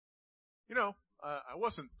I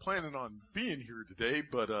wasn't planning on being here today,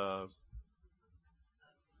 but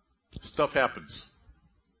stuff happens.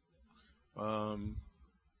 But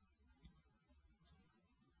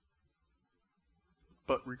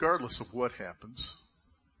regardless of what happens,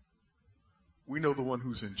 we know the one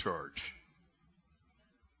who's in charge.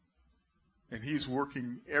 And he's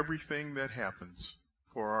working everything that happens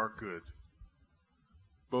for our good,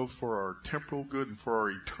 both for our temporal good and for our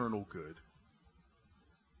eternal good.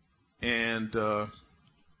 And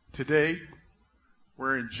today,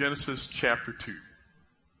 we're in Genesis chapter 2.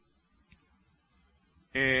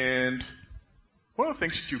 And one of the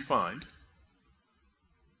things that you find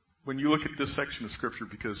when you look at this section of Scripture,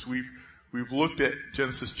 because we've looked at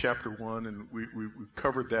Genesis chapter 1 and we've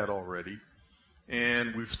covered that already,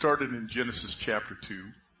 and we've started in Genesis chapter 2,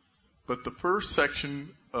 but the first section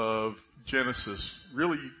of Genesis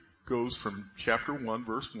really goes from chapter 1,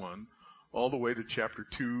 verse 1, all the way to chapter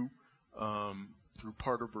 2, through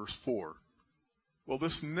part of verse 4. Well,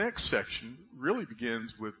 this next section really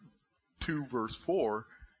begins with 2 verse 4,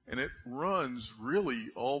 and it runs really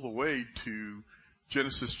all the way to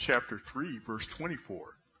Genesis chapter 3 verse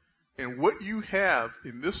 24. And what you have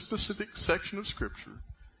in this specific section of Scripture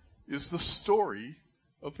is the story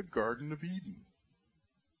of the Garden of Eden.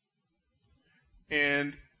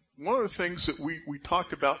 And one of the things that we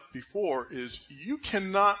talked about before is you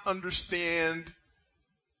cannot understand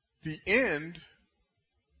the end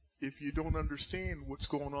if you don't understand what's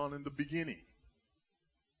going on in the beginning.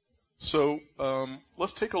 So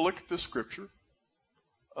let's take a look at this scripture.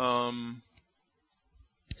 And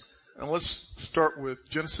let's start with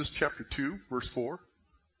Genesis chapter 2, verse 4.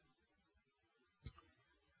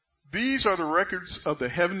 These are the records of the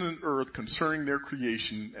heaven and earth concerning their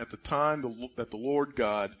creation at the time that the Lord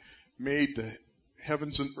God made the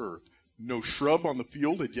heavens and earth. No shrub on the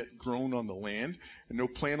field had yet grown on the land, and no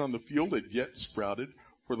plant on the field had yet sprouted,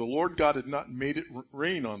 for the Lord God had not made it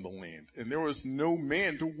rain on the land, and there was no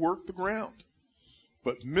man to work the ground.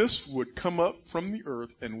 But mist would come up from the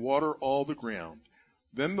earth and water all the ground.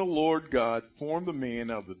 Then the Lord God formed the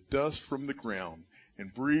man out of the dust from the ground,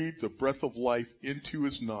 and breathed the breath of life into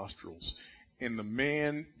his nostrils, and the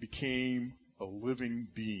man became a living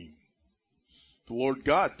being. The Lord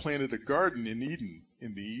God planted a garden in Eden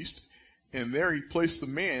in the east, and there he placed the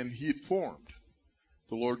man he had formed.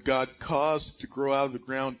 The Lord God caused to grow out of the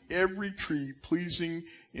ground every tree pleasing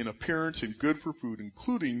in appearance and good for food,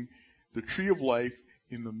 including the tree of life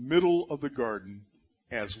in the middle of the garden,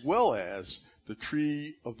 as well as the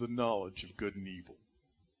tree of the knowledge of good and evil.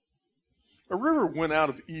 A river went out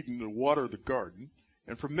of Eden to water the garden,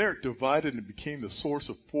 and from there it divided and became the source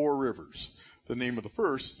of 4 rivers. The name of the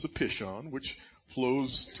first is the Pishon, which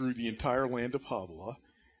flows through the entire land of Havilah,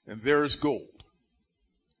 and there is gold.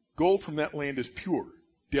 Gold from that land is pure.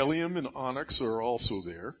 Bdellium and onyx are also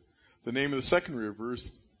there. The name of the second river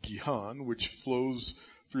is Gihon, which flows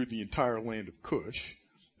through the entire land of Cush.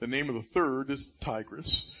 The name of the third is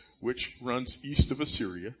Tigris, which runs east of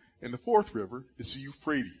Assyria. And the fourth river is the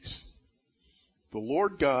Euphrates. The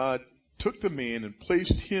Lord God took the man and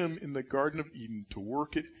placed him in the Garden of Eden to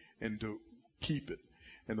work it and to keep it.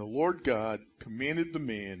 And the Lord God commanded the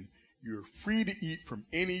man, "You are free to eat from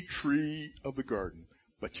any tree of the garden,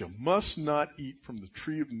 but you must not eat from the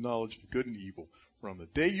tree of knowledge of good and evil, for on the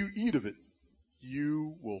day you eat of it,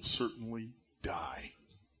 you will certainly die."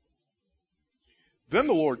 Then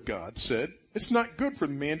the Lord God said, "It's not good for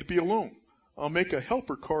the man to be alone. I'll make a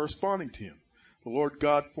helper corresponding to him." The Lord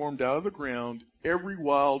God formed out of the ground every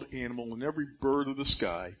wild animal and every bird of the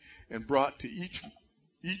sky, and brought to each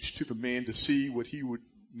to the man to see what he would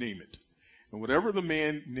name it. And whatever the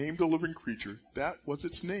man named a living creature, that was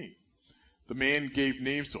its name. The man gave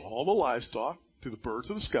names to all the livestock, to the birds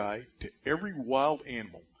of the sky, to every wild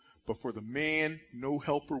animal. But for the man, no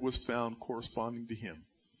helper was found corresponding to him.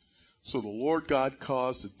 So the Lord God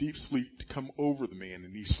caused a deep sleep to come over the man,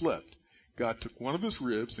 and he slept. God took one of his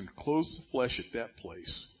ribs and closed the flesh at that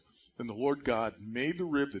place. Then the Lord God made the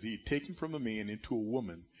rib that he had taken from the man into a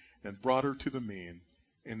woman, and brought her to the man.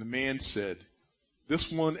 And the man said, "This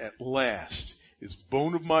one at last is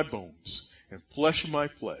bone of my bones and flesh of my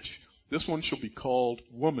flesh. This one shall be called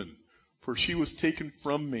woman, for she was taken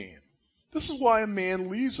from man. This is why a man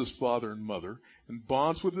leaves his father and mother and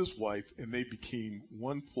bonds with his wife, and they became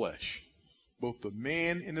one flesh. Both the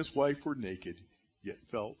man and his wife were naked, yet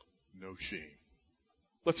felt no shame."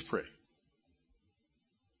 Let's pray.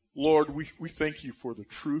 Lord, we thank you for the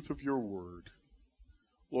truth of your word.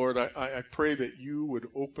 Lord, I pray that you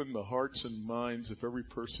would open the hearts and minds of every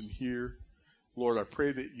person here. Lord, I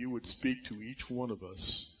pray that you would speak to each one of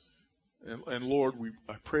us And Lord,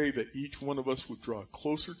 I pray that each one of us would draw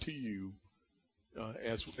closer to you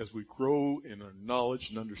as we grow in our knowledge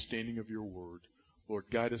and understanding of your word. Lord,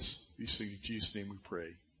 guide us. These things in Jesus' name we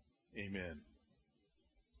pray. Amen.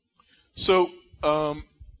 So,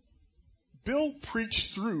 Bill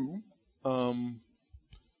preached through some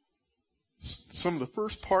of the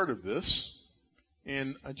first part of this,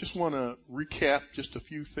 and I just want to recap just a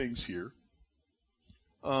few things here.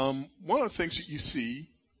 One of the things that you see,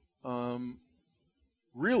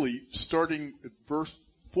 really starting at verse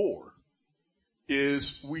 4,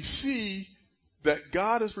 is we see that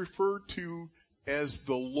God is referred to as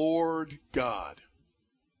the Lord God.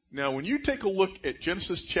 Now, when you take a look at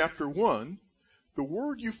Genesis chapter 1, the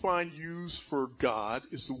word you find used for God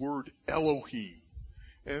is the word Elohim.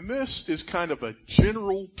 And this is kind of a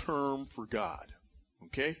general term for God.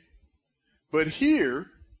 Okay? But here,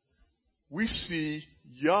 we see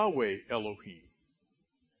Yahweh Elohim.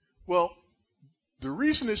 Well, the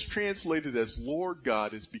reason it's translated as Lord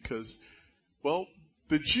God is because, well,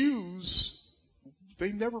 the Jews,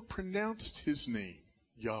 they never pronounced his name,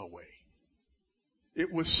 Yahweh.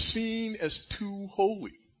 It was seen as too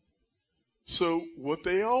holy. So what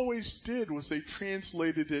they always did was they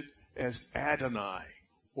translated it as Adonai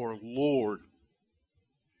or Lord.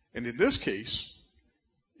 And in this case,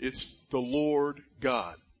 it's the Lord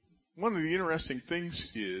God. One of the interesting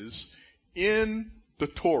things is in the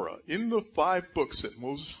Torah, in the 5 books that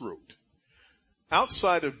Moses wrote,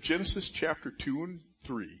 outside of Genesis chapter 2 and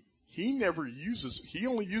 3, he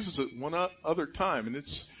only uses it one other time, and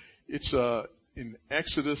it's in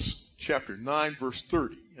Exodus chapter 9 verse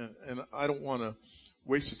 30. And I don't want to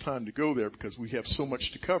waste the time to go there because we have so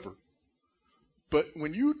much to cover. But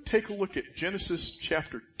when you take a look at Genesis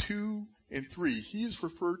chapter 2 and 3, he is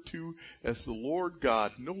referred to as the Lord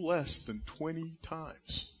God no less than 20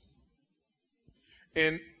 times.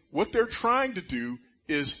 And what they're trying to do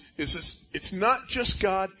is it's not just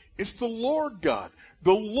God, it's the Lord God.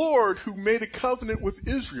 The Lord who made a covenant with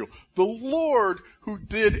Israel. The Lord who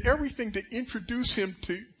did everything to introduce him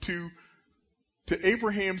to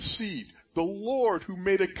Abraham's seed. The Lord who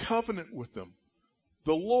made a covenant with them.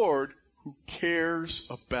 The Lord who cares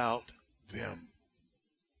about them.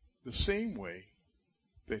 The same way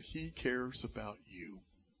that he cares about you.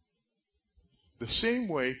 The same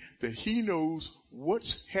way that he knows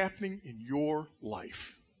what's happening in your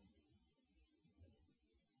life.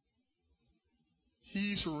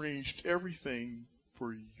 He's arranged everything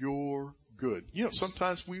for your good. You know,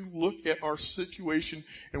 sometimes we look at our situation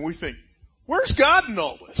and we think, where's God in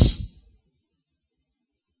all this?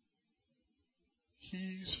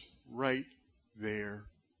 He's right there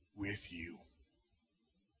with you.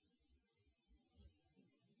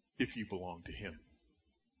 If you belong to him.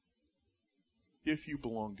 If you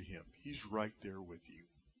belong to him, he's right there with you.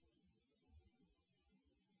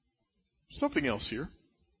 Something else here.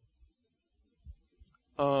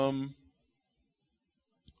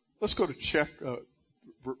 Let's go to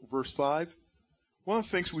verse 5. One of the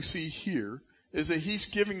things we see here is that he's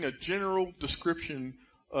giving a general description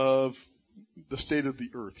of the state of the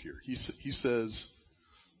earth here. He says,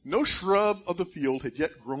 no shrub of the field had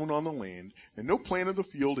yet grown on the land, and no plant of the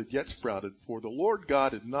field had yet sprouted, for the Lord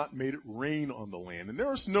God had not made it rain on the land, and there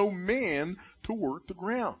was no man to work the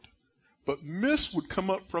ground. But mist would come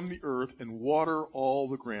up from the earth and water all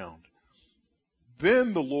the ground.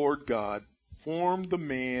 Then the Lord God formed the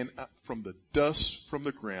man from the dust from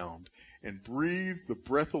the ground, and breathed the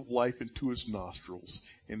breath of life into his nostrils,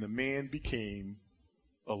 and the man became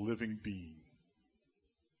a living being.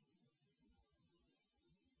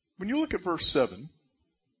 When you look at verse 7,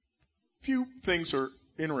 a few things are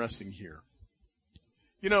interesting here.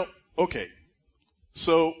 You know, okay,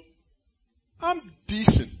 so I'm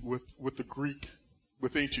decent with the Greek,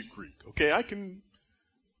 with ancient Greek, okay? I can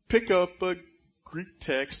pick up a Greek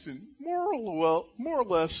text and more or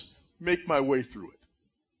less make my way through it.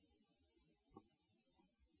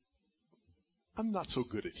 I'm not so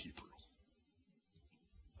good at Hebrew.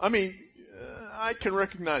 I mean, I can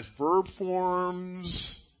recognize verb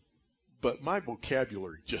forms, but my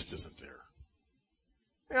vocabulary just isn't there.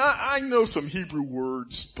 I know some Hebrew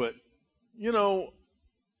words, but, you know,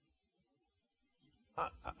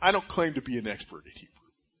 I don't claim to be an expert at Hebrew.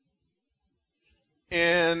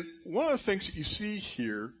 And one of the things that you see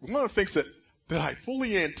here, one of the things that I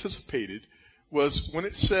fully anticipated was when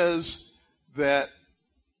it says that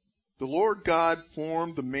the Lord God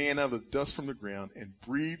formed the man out of the dust from the ground and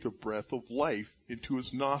breathed the breath of life into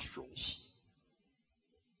his nostrils.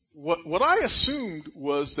 What I assumed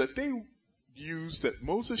was that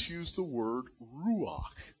Moses used the word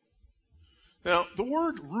ruach. Now, the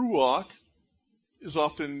word ruach is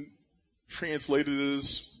often translated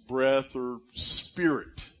as breath or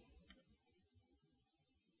spirit.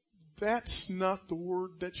 That's not the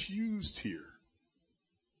word that's used here.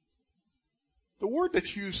 The word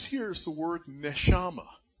that's used here is the word neshama.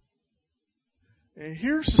 And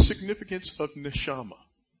here's the significance of neshama.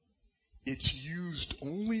 It's used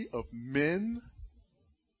only of men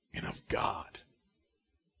and of God.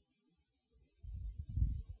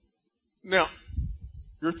 Now,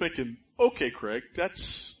 you're thinking, okay, Craig,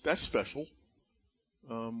 that's special.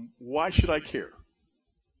 Why should I care?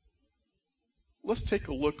 Let's take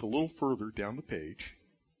a look a little further down the page.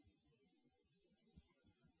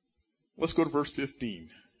 Let's go to verse 15.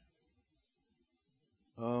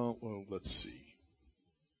 Well, let's see.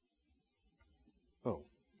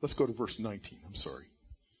 Let's go to verse 19. I'm sorry.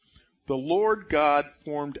 The Lord God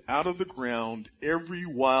formed out of the ground every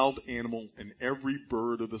wild animal and every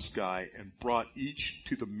bird of the sky and brought each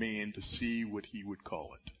to the man to see what he would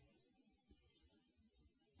call it.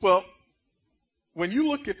 Well, when you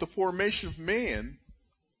look at the formation of man,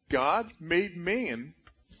 God made man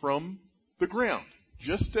from the ground,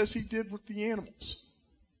 just as he did with the animals.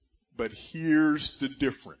 But here's the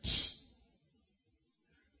difference.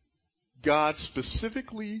 God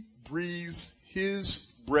specifically breathes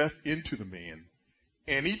his breath into the man,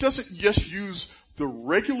 and he doesn't just use the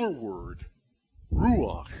regular word,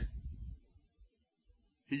 ruach.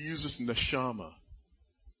 He uses neshama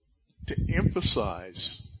to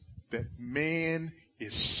emphasize that man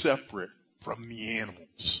is separate from the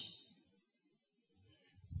animals.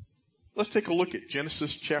 Let's take a look at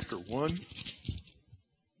Genesis chapter 1.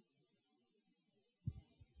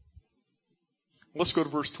 Let's go to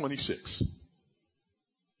verse 26.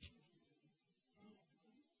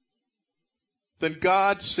 Then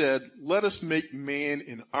God said, let us make man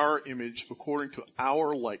in our image according to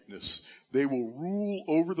our likeness. They will rule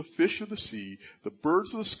over the fish of the sea, the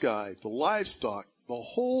birds of the sky, the livestock, the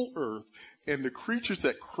whole earth, and the creatures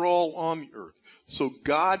that crawl on the earth. So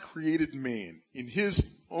God created man. In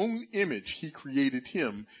his own image, he created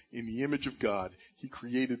him. In the image of God, he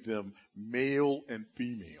created them male and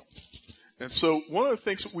female. And so one of the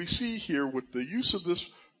things that we see here with the use of this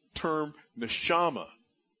term neshama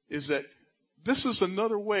is that this is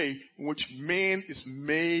another way in which man is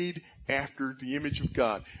made after the image of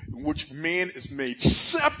God, in which man is made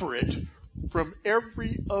separate from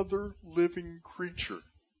every other living creature.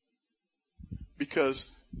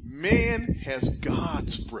 Because man has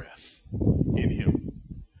God's breath in him,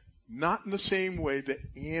 not in the same way that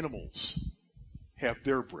animals have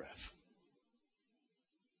their breath.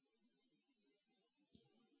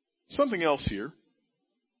 Something else here,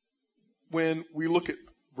 when we look at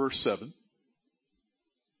verse 7,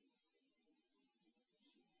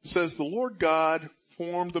 it says, the Lord God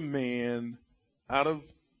formed the man out of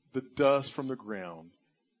the dust from the ground.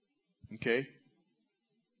 Okay?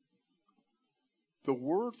 The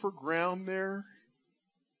word for ground there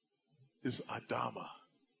is Adama.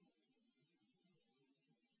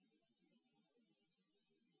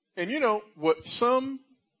 And you know, what some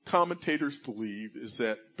commentators believe is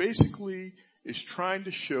that basically it's trying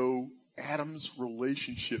to show Adam's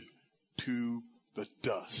relationship to the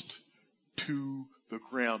dust, to the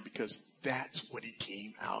ground, because that's what he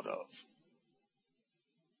came out of.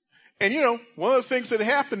 And you know, one of the things that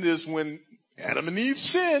happened is when Adam and Eve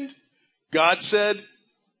sinned, God said,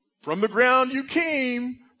 from the ground you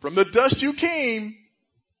came, from the dust you came,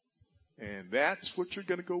 and that's what you're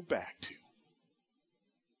going to go back to.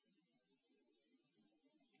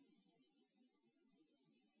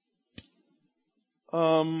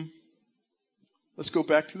 Let's go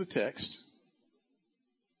back to the text.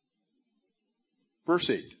 Verse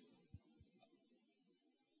 8.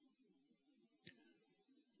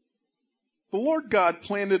 The Lord God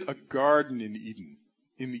planted a garden in Eden,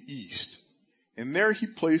 in the east, and there he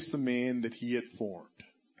placed the man that he had formed.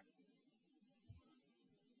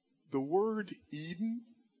 The word Eden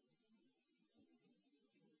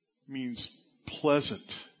means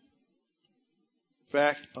pleasant. In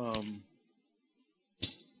fact,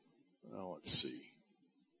 let's see.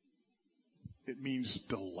 It means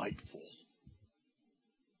delightful.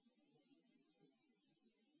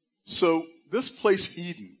 So this place,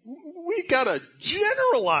 Eden, we got a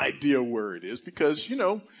general idea where it is because, you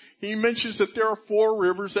know, he mentions that there are 4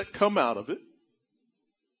 rivers that come out of it.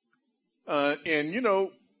 And, you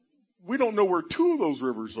know, we don't know where 2 of those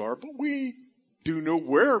rivers are, but we do know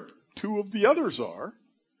where 2 of the others are.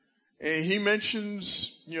 And he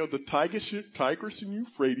mentions, you know, the Tigris and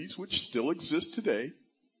Euphrates, which still exist today.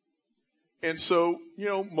 And so, you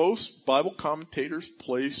know, most Bible commentators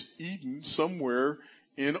place Eden somewhere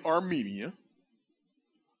in Armenia,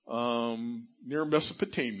 near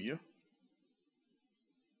Mesopotamia.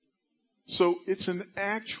 So it's an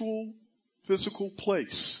actual physical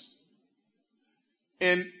place.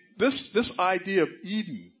 And this idea of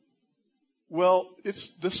Eden, well,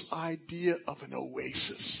 it's this idea of an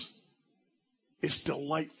oasis. It's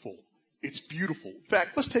delightful. It's beautiful. In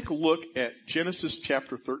fact, let's take a look at Genesis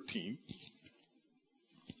chapter 13.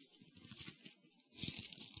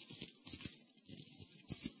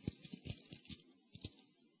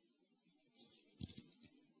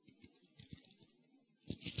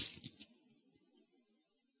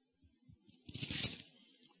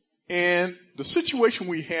 And the situation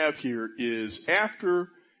we have here is after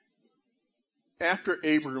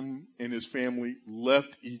Abram and his family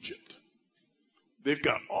left Egypt, they've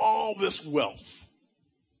got all this wealth.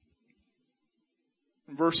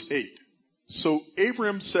 Verse 8. So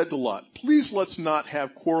Abram said to Lot, please let's not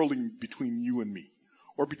have quarreling between you and me,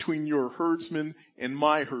 or between your herdsmen and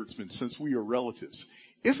my herdsmen, since we are relatives.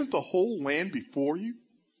 Isn't the whole land before you?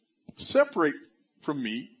 Separate from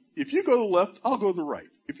me. If you go to the left, I'll go to the right.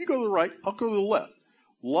 If you go to the right, I'll go to the left.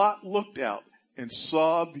 Lot looked out and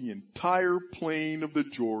saw the entire plain of the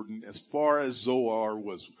Jordan as far as Zoar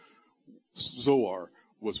was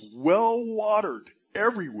well watered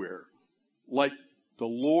everywhere, like the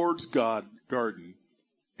Lord's garden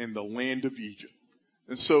and the land of Egypt.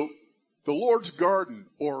 And so the Lord's garden,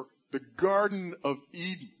 or the Garden of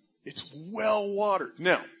Eden, it's well watered.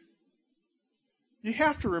 Now, you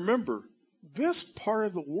have to remember, this part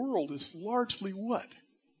of the world is largely what?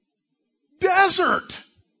 Desert!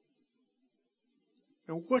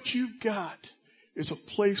 And what you've got is a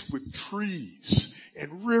place with trees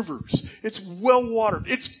and rivers. It's well watered.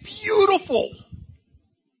 It's beautiful.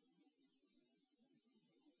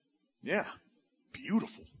 Yeah,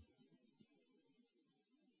 beautiful.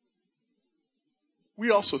 We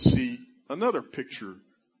also see another picture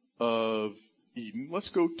of Eden. Let's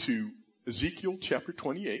go to Ezekiel chapter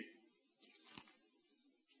 28.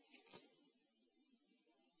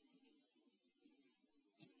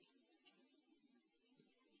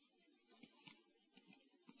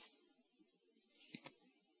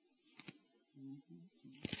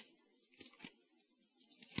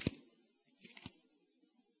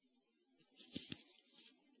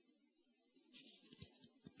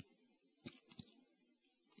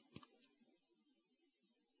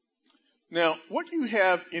 Now, what you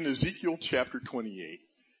have in Ezekiel chapter 28,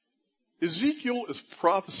 Ezekiel is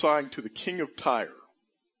prophesying to the king of Tyre,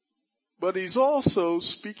 but he's also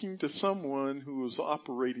speaking to someone who is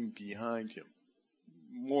operating behind him.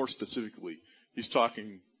 More specifically, he's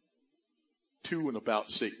talking to and about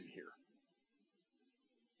Satan here.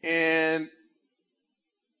 And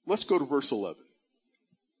let's go to verse 11.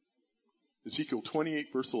 Ezekiel 28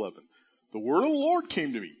 verse 11. The word of the Lord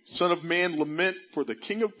came to me, Son of man, lament for the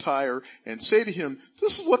king of Tyre, and say to him,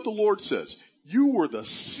 this is what the Lord says. You were the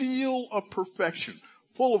seal of perfection,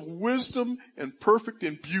 full of wisdom and perfect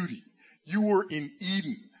in beauty. You were in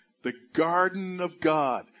Eden, the garden of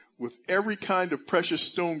God, with every kind of precious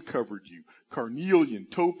stone covered you. Carnelian,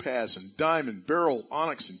 topaz, and diamond, beryl,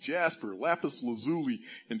 onyx, and jasper, lapis lazuli,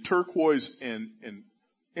 and turquoise, and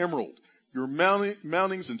emerald. Your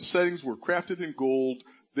mountings and settings were crafted in gold.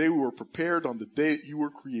 They were prepared on the day that you were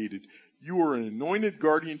created. You were an anointed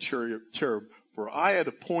guardian cherub, for I had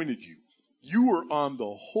appointed you. You were on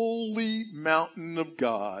the holy mountain of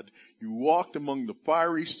God. You walked among the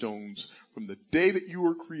fiery stones. From the day that you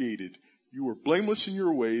were created, you were blameless in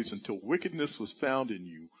your ways until wickedness was found in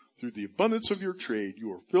you. Through the abundance of your trade, you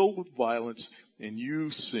were filled with violence, and you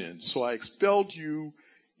sinned. So I expelled you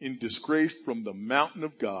in disgrace from the mountain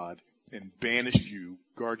of God and banished you,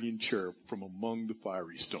 guardian cherub, from among the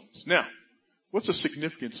fiery stones. Now, what's the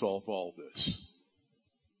significance of all this?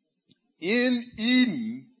 In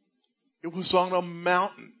Eden, it was on a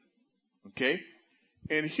mountain. Okay?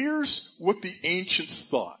 And here's what the ancients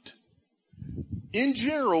thought. In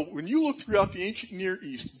general, when you look throughout the ancient Near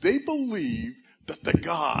East, they believed that the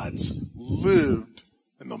gods lived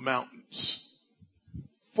in the mountains,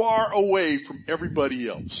 far away from everybody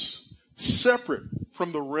else, separate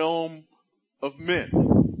from the realm of men.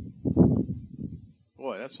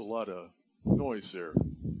 Boy, that's a lot of noise there.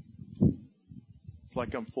 It's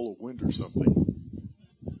like I'm full of wind or something.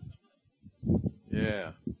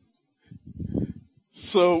 Yeah.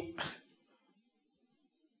 So,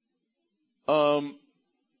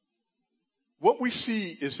 what we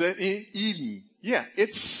see is that in Eden, yeah,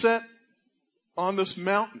 it's set on this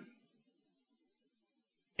mountain.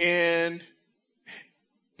 And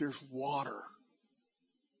there's water.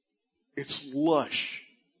 It's lush.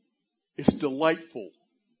 It's delightful.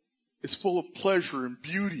 It's full of pleasure and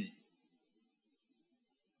beauty.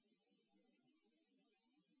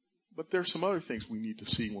 But there's some other things we need to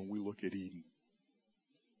see when we look at Eden.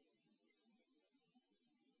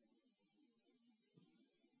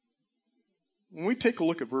 When we take a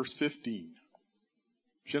look at verse 15,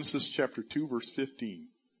 Genesis chapter 2, verse 15.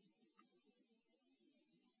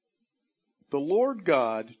 The Lord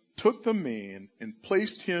God took the man and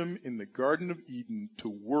placed him in the Garden of Eden to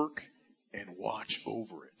work and watch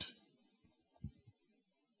over it.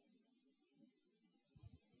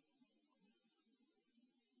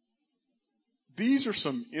 These are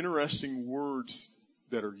some interesting words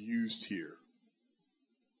that are used here.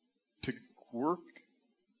 To work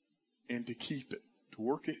and to keep it. To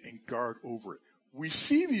work it and guard over it. We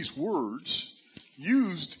see these words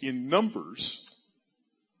used in Numbers.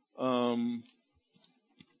 In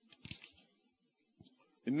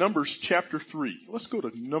Numbers chapter 3. Let's go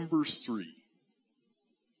to Numbers 3.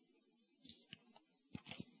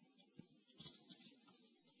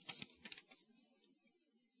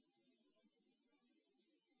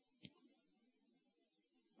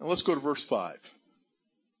 And let's go to verse 5.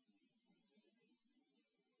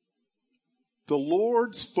 The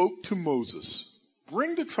Lord spoke to Moses,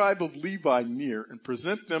 "Bring the tribe of Levi near and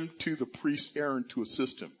present them to the priest Aaron to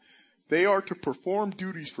assist him. They are to perform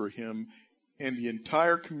duties for him and the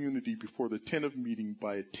entire community before the tent of meeting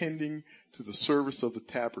by attending to the service of the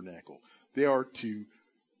tabernacle. They are to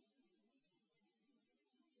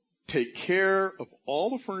take care of all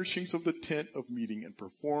the furnishings of the tent of meeting and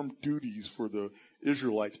perform duties for the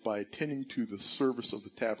Israelites by attending to the service of the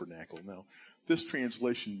tabernacle." Now, this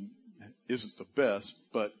translation isn't the best,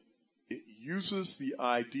 but it uses the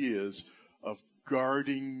ideas of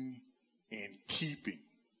guarding and keeping.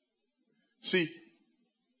 See,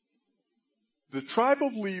 the tribe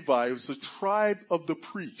of Levi was the tribe of the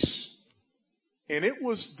priests, and it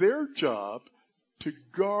was their job to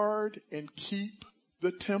guard and keep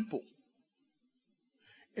the temple.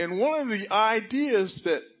 And one of the ideas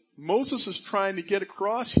that Moses is trying to get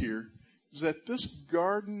across here is that this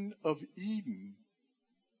Garden of Eden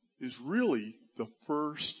is really the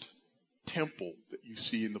first temple that you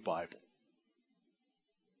see in the Bible.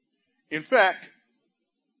 In fact,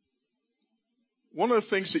 one of the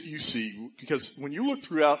things that you see, because when you look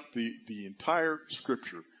throughout the entire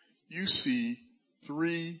scripture, you see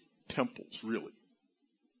 3 temples, really.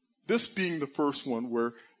 This being the first one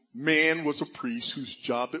where man was a priest whose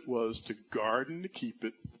job it was to guard and to keep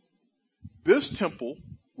it. This temple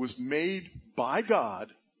was made by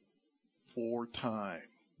God for time.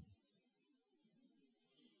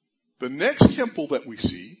 The next temple that we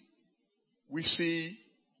see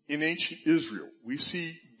in ancient Israel. We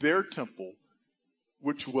see their temple,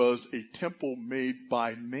 which was a temple made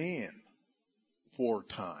by man for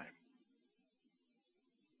time.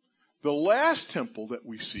 The last temple that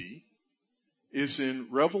we see is in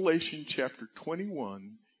Revelation chapter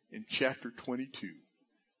 21 and chapter 22.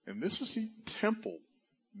 And this is the temple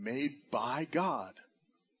made by God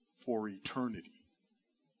for eternity.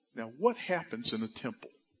 Now, what happens in a temple?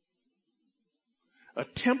 A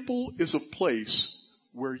temple is a place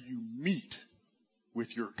where you meet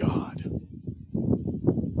with your God.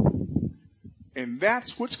 And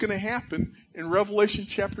that's what's going to happen in Revelation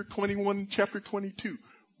chapter 21 and chapter 22.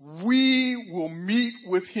 We will meet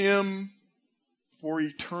with him for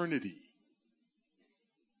eternity.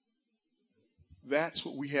 That's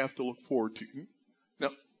what we have to look forward to.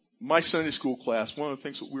 Now, my Sunday school class, one of the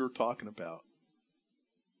things that we were talking about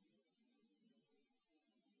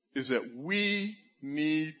is that we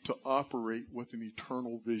need to operate with an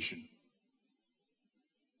eternal vision.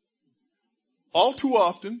 All too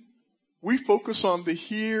often, we focus on the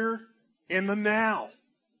here and the now.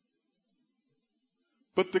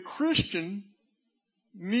 But the Christian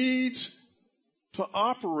needs to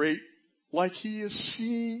operate like he is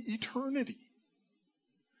seeing eternity.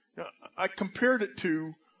 Now, I compared it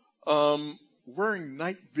to wearing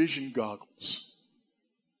night vision goggles.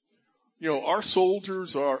 You know, our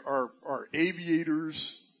soldiers, our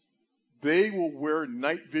aviators, they will wear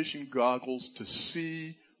night vision goggles to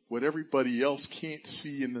see what everybody else can't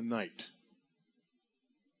see in the night.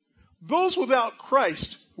 Those without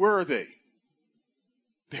Christ, where are they?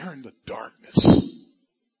 They're in the darkness.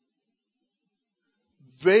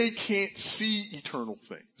 They can't see eternal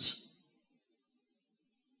things.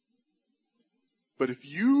 But if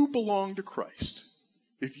you belong to Christ,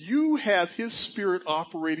 if you have his Spirit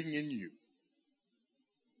operating in you,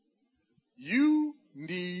 you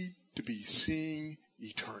need to be seeing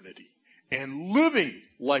eternity and living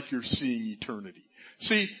like you're seeing eternity.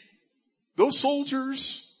 See, those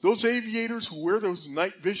soldiers, those aviators who wear those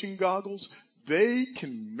night vision goggles, they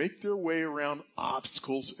can make their way around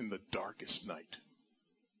obstacles in the darkest night.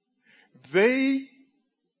 They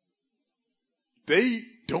they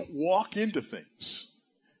don't walk into things.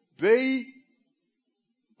 They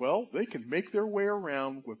can make their way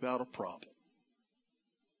around without a problem.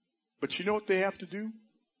 But you know what they have to do?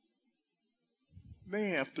 They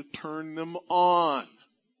have to turn them on.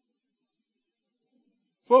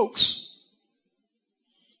 Folks,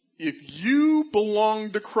 if you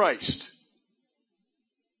belong to Christ,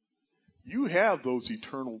 you have those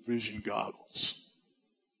eternal vision goggles.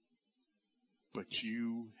 But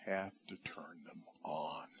you have to turn them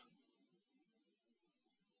on.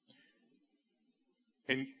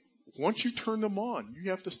 And once you turn them on, you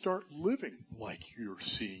have to start living like you're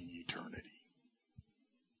seeing eternity.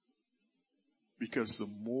 Because the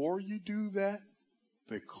more you do that,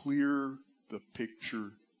 the clearer the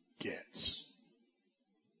picture gets.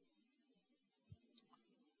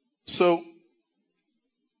 So,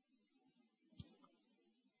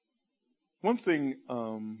 one thing,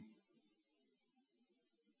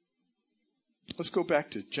 let's go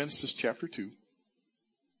back to Genesis chapter 2.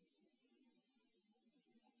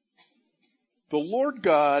 The Lord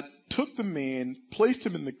God took the man, placed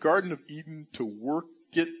him in the Garden of Eden to work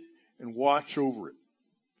it and watch over it.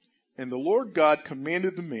 And the Lord God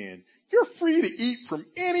commanded the man, you're free to eat from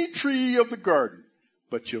any tree of the garden,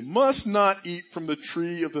 but you must not eat from the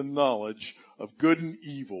tree of the knowledge of good and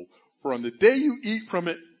evil, for on the day you eat from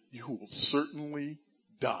it, you will certainly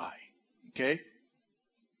die. Okay?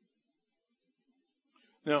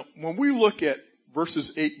 Now, when we look at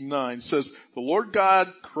verses 8 and 9, it says, the Lord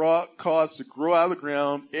God caused to grow out of the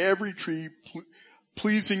ground every tree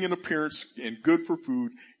pleasing in appearance and good for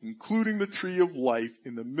food, including the tree of life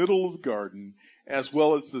in the middle of the garden, as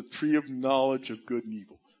well as the tree of knowledge of good and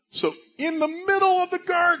evil. So in the middle of the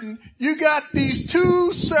garden, you got these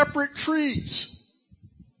two separate trees.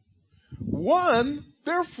 One,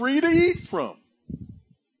 they're free to eat from.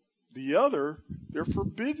 The other, they're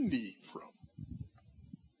forbidden to eat from.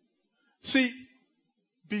 See,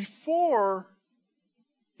 before,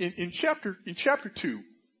 in chapter 2,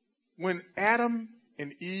 when Adam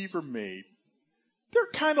and Eve are made, they're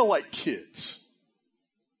kind of like kids.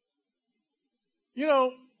 You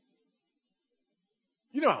know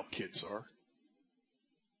how kids are.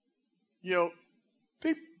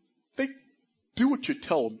 They do what you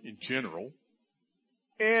tell them in general.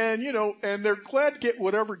 And, and they're glad to get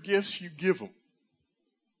whatever gifts you give them.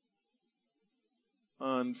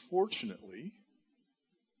 Unfortunately,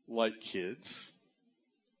 like kids,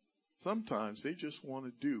 sometimes they just want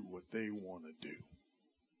to do what they want to do.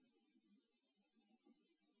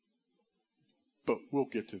 But we'll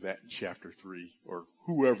get to that in chapter 3, or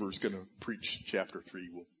whoever's going to preach chapter 3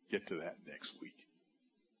 will get to that next week.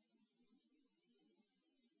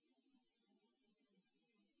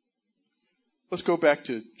 Let's go back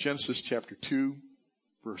to Genesis chapter 2,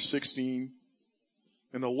 verse 16.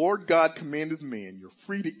 And the Lord God commanded the man, you're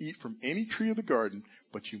free to eat from any tree of the garden,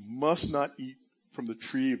 but you must not eat from the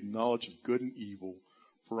tree of knowledge of good and evil,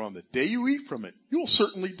 for on the day you eat from it, you'll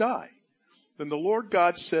certainly die. Then the Lord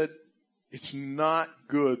God said, it's not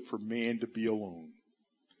good for man to be alone.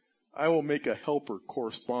 I will make a helper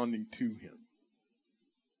corresponding to him.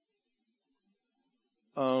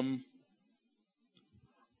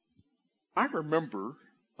 I remember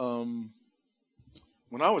when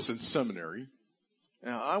I was in seminary,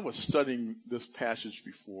 I was studying this passage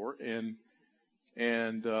before, and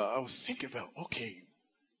I was thinking about, okay,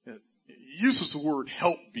 it uses the word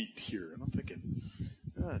helpmeet here, and I'm thinking,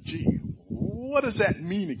 gee, what does that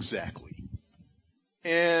mean exactly?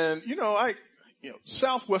 And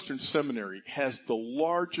Southwestern Seminary has the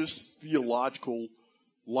largest theological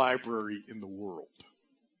library in the world.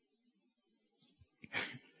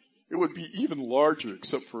 It would be even larger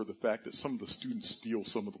except for the fact that some of the students steal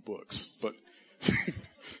some of the books, but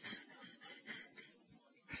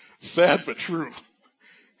sad but true.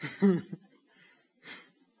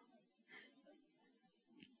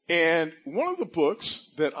 And one of the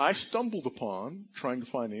books that I stumbled upon trying to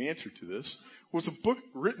find an answer to this was a book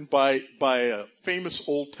written by a famous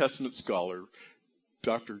Old Testament scholar,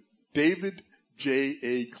 Dr. David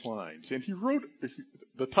J.A. Kleins. And he wrote,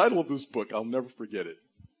 the title of this book, I'll never forget it.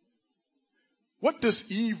 What does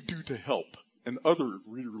Eve do to help? And other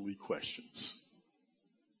readerly questions.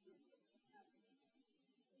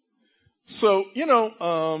 So,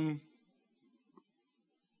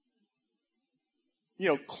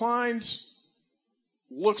 Kleins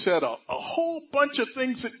looks at a whole bunch of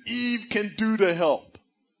things that Eve can do to help.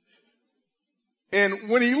 And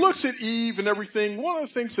when he looks at Eve and everything, one of the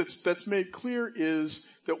things that's made clear is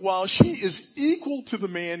that while she is equal to the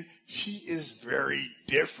man, she is very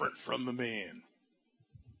different from the man.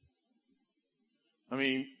 I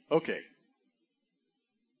mean, okay.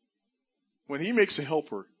 when he makes a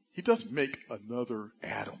helper, he doesn't make another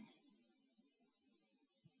Adam.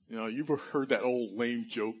 You've heard that old lame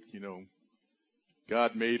joke,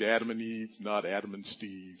 God made Adam and Eve, not Adam and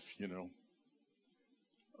Steve,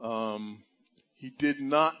 He did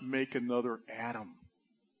not make another Adam.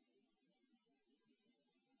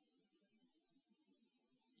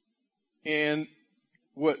 And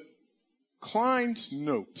what Klein's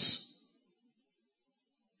notes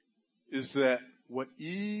is that what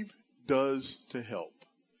Eve does to help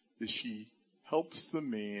is she helps the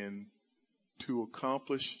man to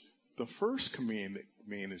accomplish the first command that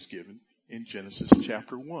man is given in Genesis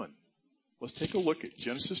chapter 1. Let's take a look at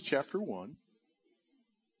Genesis chapter 1.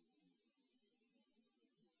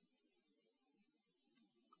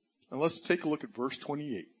 And let's take a look at verse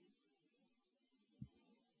 28.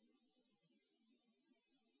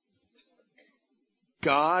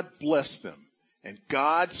 God blessed them, and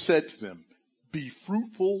God said to them, "Be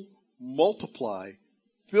fruitful, multiply,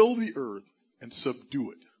 fill the earth, and subdue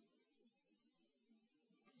it."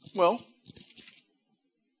 Well,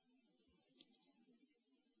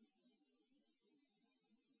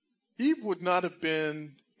 Eve would not have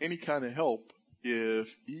been any kind of help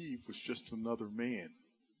if Eve was just another man.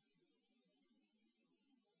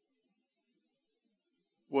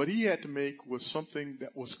 What he had to make was something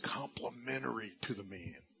that was complementary to the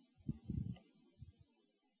man.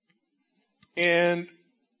 And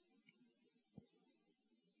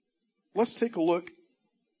let's take a look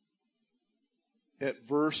at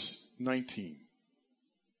verse 19.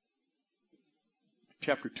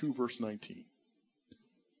 Chapter 2, verse 19.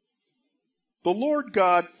 The Lord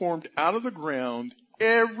God formed out of the ground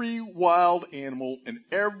every wild animal and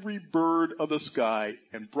every bird of the sky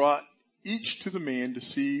and brought each to the man to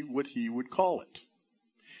see what he would call it.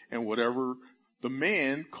 And whatever the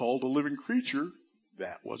man called a living creature,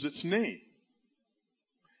 that was its name.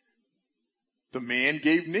 The man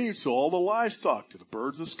gave names to all the livestock, to the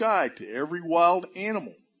birds of the sky, to every wild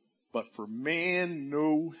animal. But for man,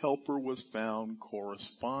 no helper was found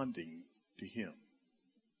corresponding to him.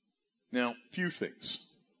 Now, few things.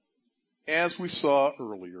 As we saw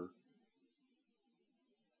earlier,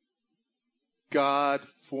 God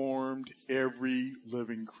formed every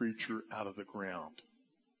living creature out of the ground.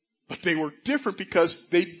 But they were different because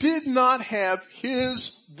they did not have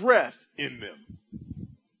His breath in them.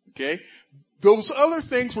 Okay? Those other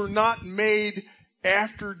things were not made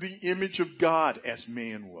after the image of God as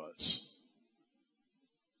man was.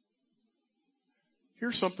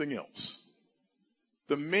 Here's something else.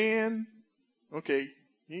 The man, okay,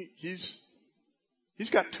 he's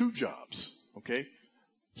got two jobs, okay?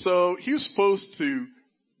 So he was supposed to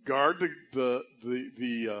guard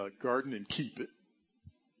the garden and keep it.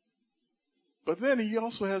 But then he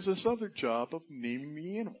also has this other job of naming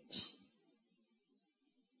the animals.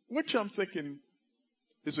 Which I'm thinking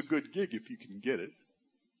is a good gig if you can get it.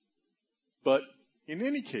 But in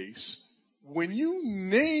any case, when you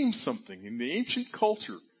name something in the ancient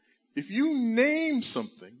culture, if you name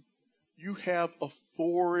something, you have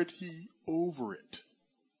authority over it.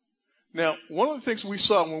 Now, one of the things we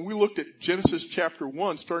saw when we looked at Genesis chapter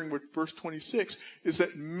 1, starting with verse 26, is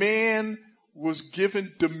that man was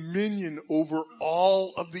given dominion over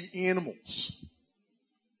all of the animals.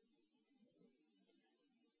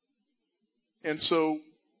 And so,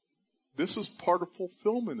 this is part of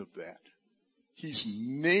fulfillment of that. He's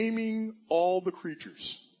naming all the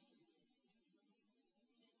creatures.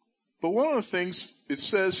 But one of the things it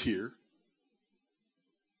says here,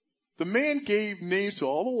 the man gave names to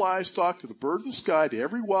all the livestock, to the birds of the sky, to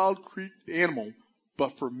every wild animal,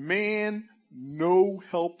 but for man, no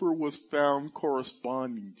helper was found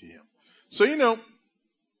corresponding to him. So,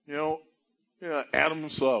 Adam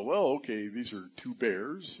saw, well, okay, these are two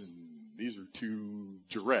bears, and these are two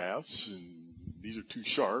giraffes, and these are two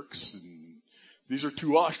sharks, and these are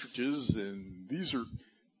two ostriches, and these are,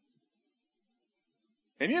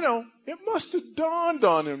 and it must have dawned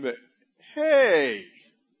on him that, hey,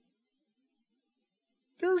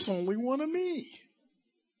 there's only one of me.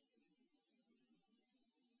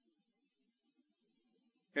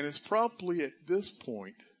 And it's probably at this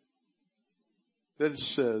point that it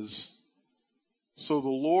says, so the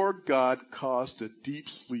Lord God caused a deep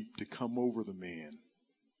sleep to come over the man,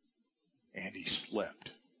 and he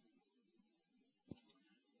slept.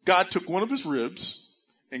 God took one of his ribs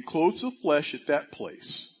and clothed the flesh at that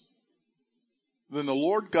place. Then the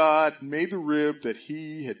Lord God made the rib that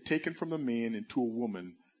he had taken from the man into a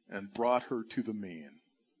woman and brought her to the man.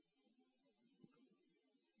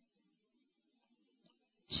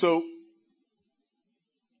 So,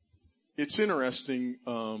 it's interesting,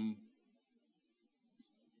 you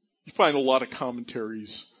find a lot of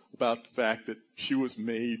commentaries about the fact that she was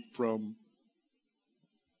made from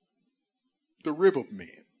the rib of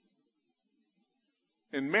man.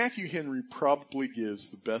 And Matthew Henry probably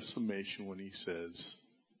gives the best summation when he says,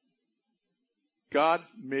 God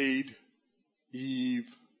made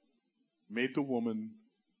Eve, made the woman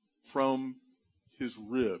from his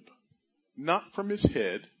rib, not from his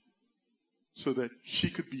head, so that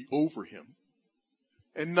she could be over him,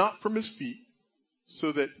 and not from his feet,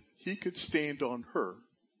 so that he could stand on her,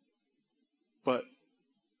 but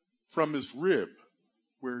from his rib,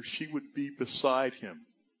 where she would be beside him.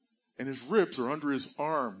 And his ribs are under his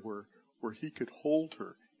arm, where he could hold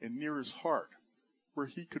her, and near his heart, where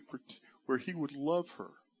he would love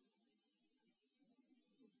her.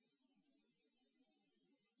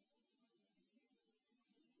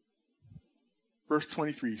 Verse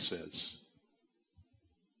 23 says,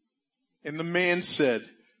 and the man said,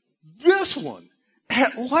 this one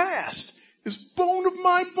at last is bone of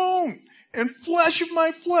my bone and flesh of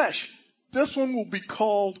my flesh. This one will be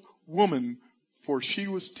called woman, for she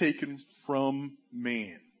was taken from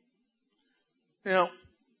man. Now,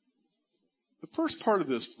 the first part of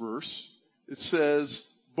this verse, it says,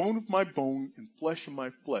 bone of my bone and flesh of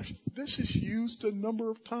my flesh. This is used a number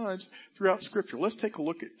of times throughout Scripture. Let's take a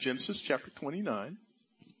look at Genesis chapter 29.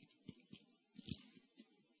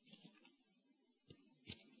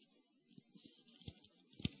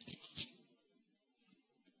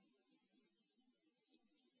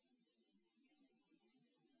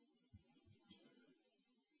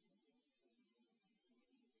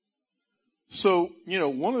 So,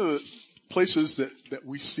 one of the places that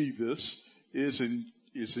we see this is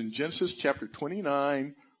in Genesis chapter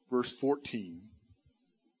 29, verse 14,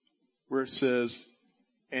 where it says,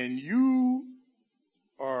 and you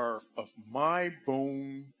are of my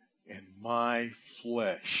bone and my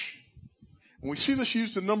flesh. And we see this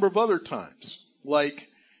used a number of other times, like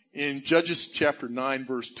in Judges chapter 9,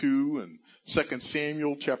 verse 2, and 2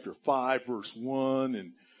 Samuel chapter 5, verse 1,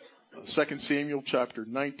 and 2 Samuel chapter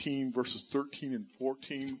 19 verses 13 and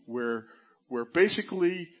 14, where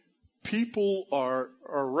basically people are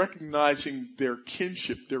recognizing their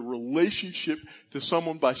kinship, their relationship to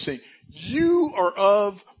someone by saying, you are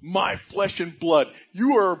of my flesh and blood.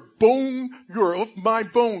 You are bone, you are of my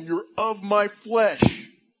bone, you're of my flesh.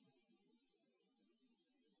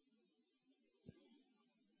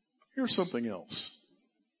 Here's something else.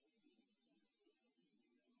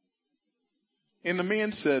 And the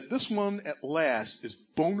man said, this one at last is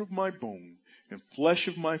bone of my bone and flesh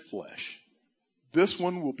of my flesh. This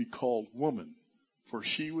one will be called woman, for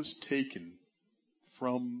she was taken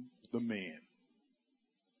from the man.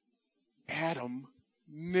 Adam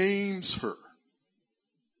names her.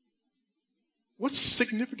 What's the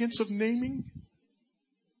significance of naming?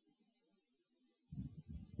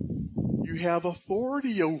 You have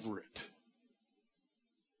authority over it.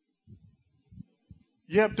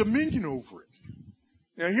 You have dominion over it.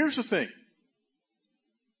 Now here's the thing.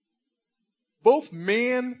 Both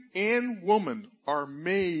man and woman are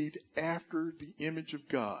made after the image of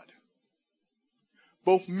God.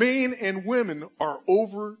 Both men and women are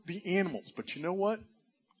over the animals. But you know what?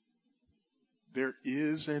 There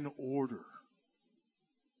is an order.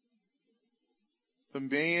 The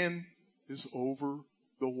man is over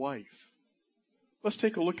the wife. Let's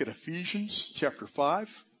take a look at Ephesians chapter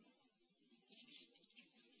 5.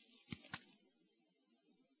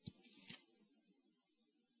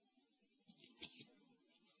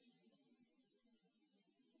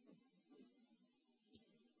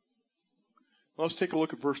 Let's take a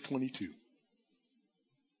look at verse 22.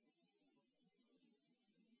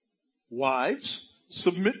 Wives,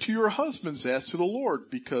 submit to your husbands as to the Lord,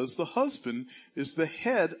 because the husband is the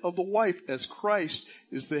head of the wife, as Christ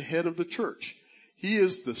is the head of the church. He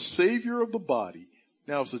is the Savior of the body.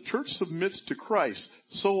 Now, as the church submits to Christ,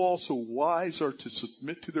 so also wives are to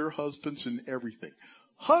submit to their husbands in everything.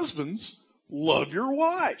 Husbands, love your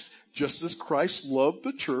wives, just as Christ loved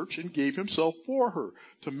the church and gave himself for her,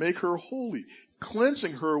 to make her holy,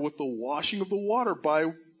 cleansing her with the washing of the water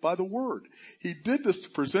by the word. He did this to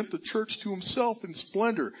present the church to himself in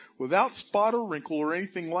splendor, without spot or wrinkle or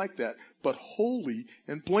anything like that, but holy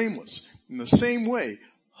and blameless. In the same way,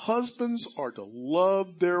 husbands are to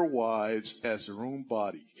love their wives as their own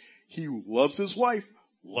body. He who loves his wife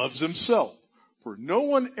loves himself. For no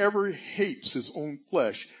one ever hates his own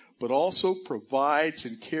flesh, but also provides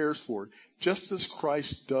and cares for it, just as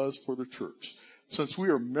Christ does for the church, since we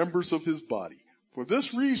are members of his body. For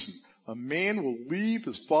this reason, a man will leave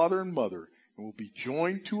his father and mother and will be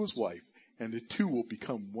joined to his wife, and the two will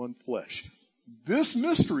become one flesh. This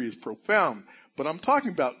mystery is profound, but I'm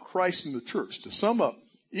talking about Christ and the church. To sum up,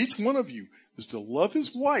 each one of you is to love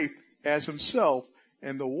his wife as himself,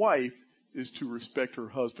 and the wife is to respect her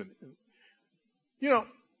husband. You know,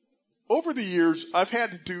 over the years, I've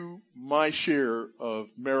had to do my share of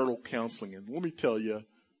marital counseling, and let me tell you,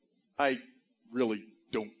 I really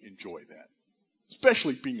don't enjoy that,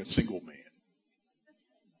 especially being a single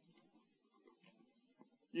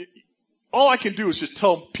man. All I can do is just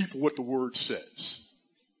tell people what the word says,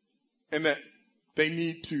 and that they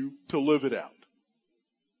need to live it out.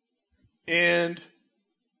 And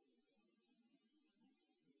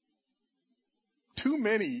too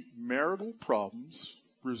many marital problems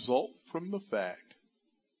result from the fact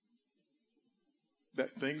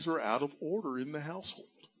that things are out of order in the household.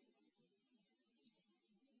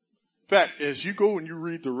 In fact, as you go and you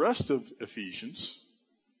read the rest of Ephesians,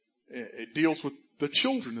 it deals with the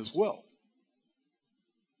children as well.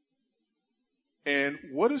 And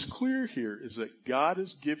what is clear here is that God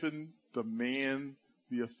has given the man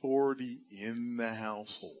the authority in the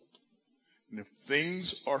household. And if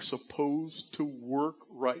things are supposed to work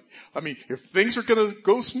right, if things are going to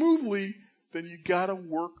go smoothly, then you got to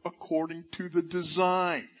work according to the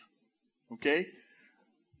design. Okay?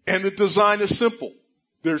 And the design is simple.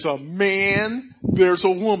 There's a man, there's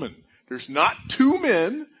a woman. There's not two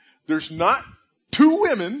men, there's not two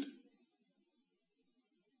women.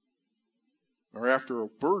 Or after a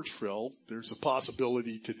bird fell, there's a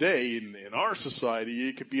possibility today in our society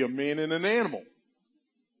it could be a man and an animal.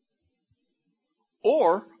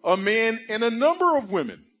 Or a man and a number of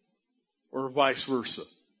women. Or vice versa.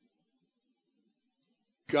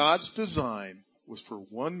 God's design was for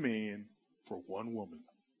one man, for one woman.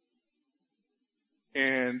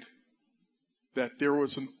 And that there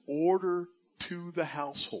was an order to the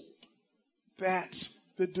household. That's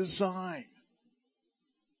the design.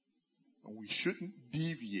 And we shouldn't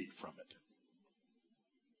deviate from it.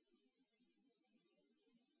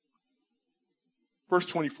 Verse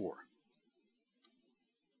 24.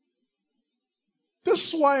 This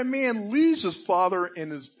is why a man leaves his father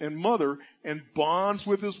and mother and bonds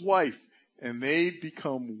with his wife, and they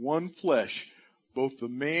become one flesh. Both the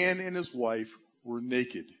man and his wife were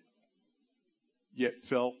naked, yet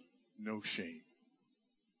felt no shame.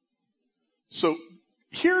 So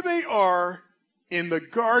here they are in the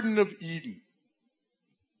Garden of Eden.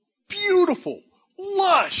 Beautiful,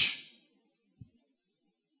 lush.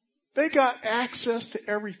 They got access to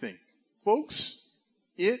everything. Folks,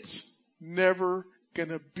 it's never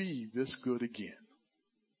gonna be this good again.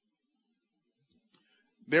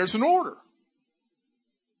 There's an order.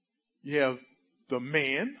 You have the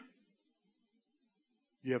man,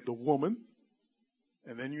 you have the woman,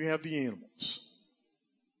 and then you have the animals.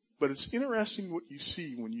 But it's interesting what you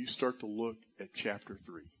see when you start to look at chapter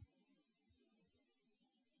 3.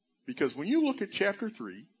 Because when you look at chapter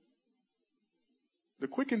 3, the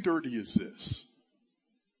quick and dirty is this.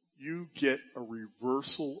 You get a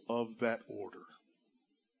reversal of that order.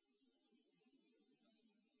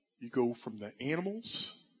 You go from the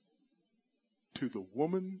animals to the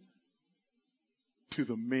woman to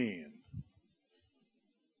the man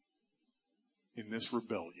in this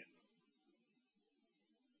rebellion.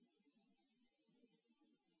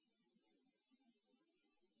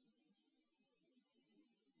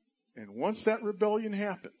 And once that rebellion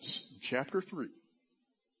happens, in chapter 3,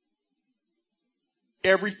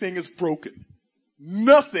 everything is broken.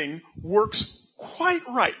 Nothing works quite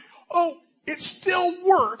right. Oh, it still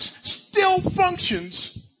works, still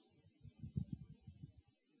functions,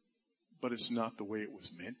 but it's not the way it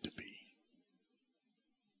was meant to be.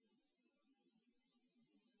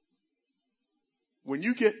 When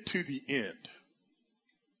you get to the end,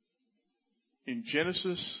 in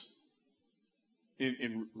Genesis,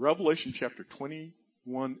 in Revelation chapter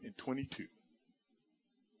 21 and 22,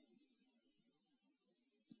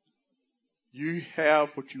 you have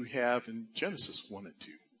what you have in Genesis 1 and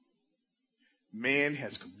 2. Man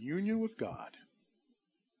has communion with God.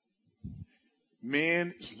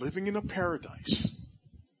 Man is living in a paradise.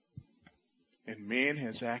 And man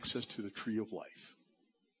has access to the tree of life.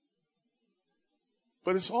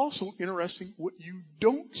 But it's also interesting what you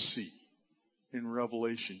don't see in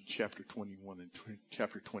Revelation chapter 21 and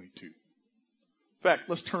chapter 22. In fact,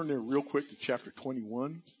 let's turn there real quick to chapter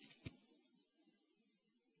 21.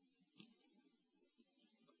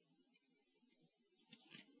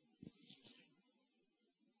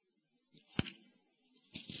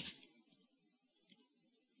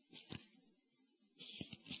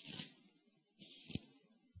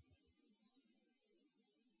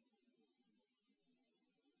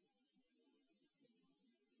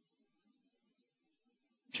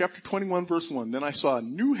 Chapter 21 verse 1, Then I saw a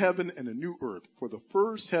new heaven and a new earth, for the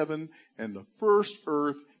first heaven and the first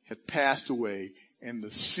earth had passed away, and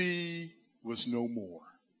the sea was no more.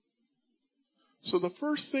 So the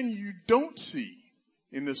first thing you don't see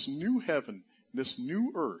in this new heaven, this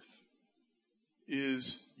new earth,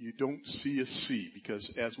 is you don't see a sea, because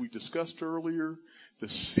as we discussed earlier, the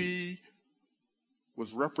sea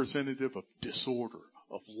was representative of disorder,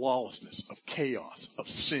 of lawlessness, of chaos, of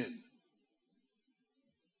sin.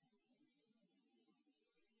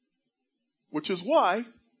 Which is why,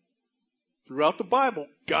 throughout the Bible,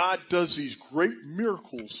 God does these great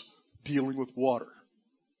miracles dealing with water.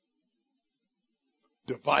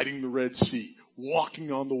 Dividing the Red Sea,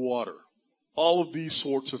 walking on the water, all of these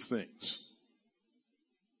sorts of things.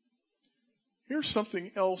 Here's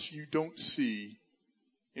something else you don't see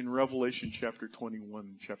in Revelation chapter 21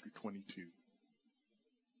 and chapter 22.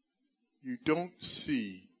 You don't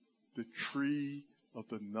see the tree of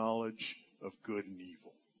the knowledge of good and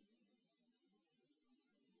evil.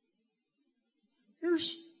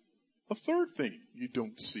 Here's a third thing you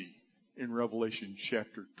don't see in Revelation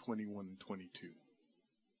chapter 21 and 22.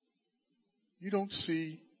 You don't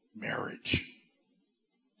see marriage.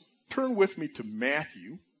 Turn with me to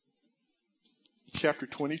Matthew chapter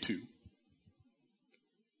 22.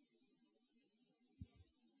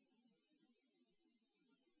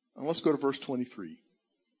 And let's go to verse 23.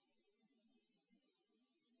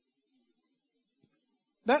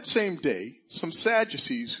 That same day, some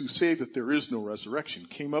Sadducees who say that there is no resurrection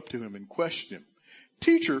came up to him and questioned him.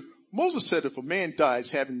 Teacher, Moses said if a man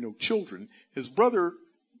dies having no children, his brother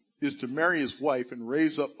is to marry his wife and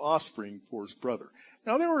raise up offspring for his brother.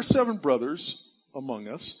 Now there were 7 brothers among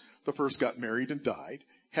us. The first got married and died.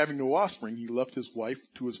 Having no offspring, he left his wife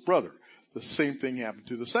to his brother. The same thing happened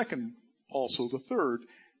to the second, also the third,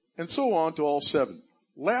 and so on to all 7.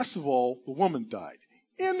 Last of all, the woman died.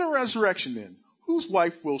 In the resurrection then, whose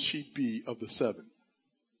wife will she be of the 7?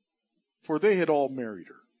 For they had all married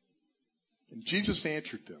her. And Jesus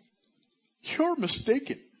answered them, you're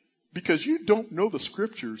mistaken, because you don't know the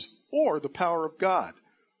scriptures or the power of God.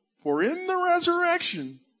 For in the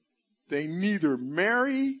resurrection, they neither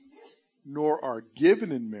marry nor are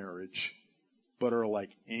given in marriage, but are like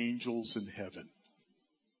angels in heaven.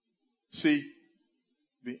 See,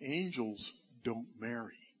 the angels don't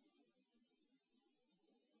marry.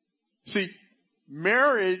 See,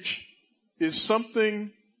 marriage is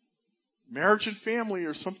something, marriage and family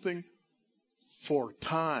are something for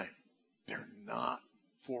time. They're not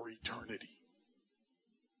for eternity.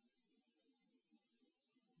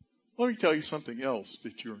 Let me tell you something else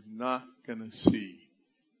that you're not going to see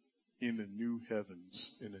in the new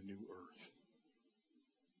heavens and the new earth.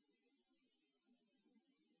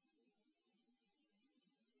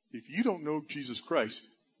 If you don't know Jesus Christ,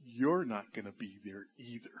 you're not going to be there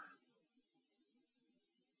either.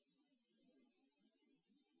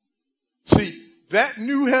 See, that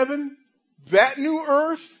new heaven, that new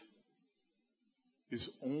earth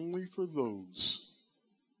is only for those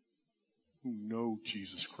who know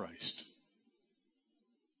Jesus Christ.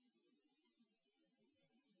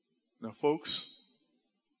 Now, folks,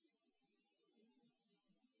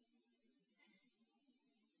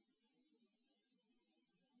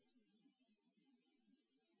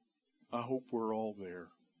 I hope we're all there.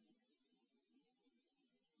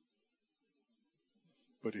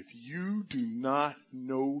 But if you do not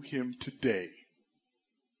know him today,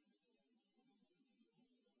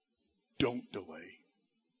 don't delay.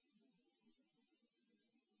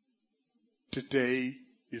 Today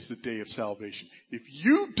is the day of salvation. If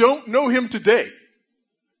you don't know him today,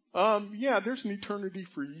 there's an eternity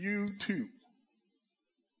for you too.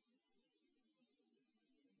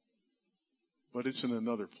 But it's in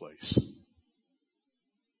another place.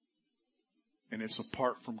 And it's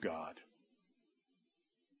apart from God.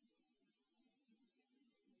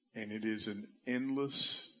 And it is an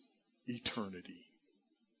endless eternity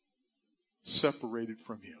separated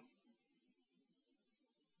from him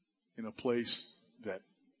in a place that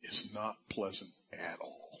is not pleasant at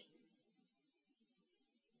all.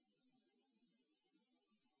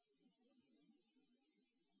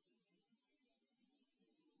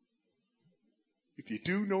 If you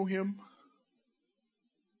do know him,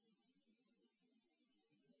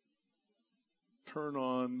 turn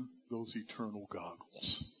on those eternal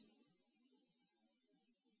goggles.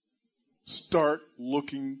 Start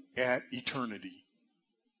looking at eternity.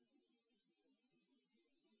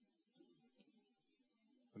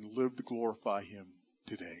 And live to glorify him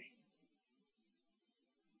today.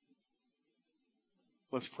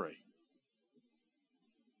 Let's pray.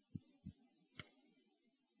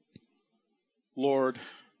 Lord,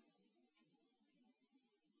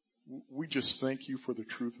 we just thank you for the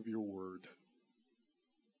truth of your word.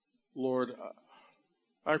 Lord,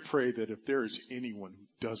 I pray that if there is anyone who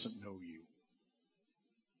doesn't know you,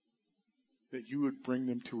 that you would bring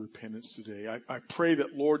them to repentance today. I pray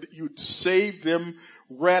that, Lord, that you would save them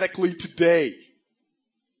radically today.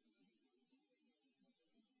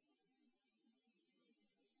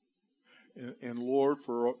 And Lord,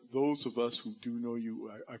 for those of us who do know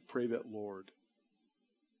you, I pray that, Lord,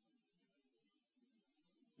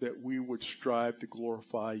 that we would strive to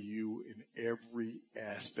glorify you in every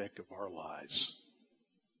aspect of our lives.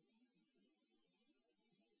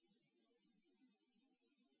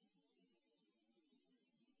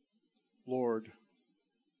 Lord,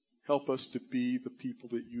 help us to be the people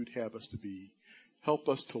that you'd have us to be. Help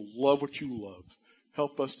us to love what you love.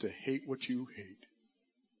 Help us to hate what you hate.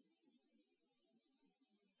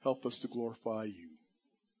 Help us to glorify you.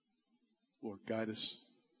 Lord, guide us.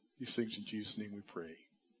 These things in Jesus' name we pray.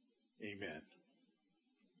 Amen.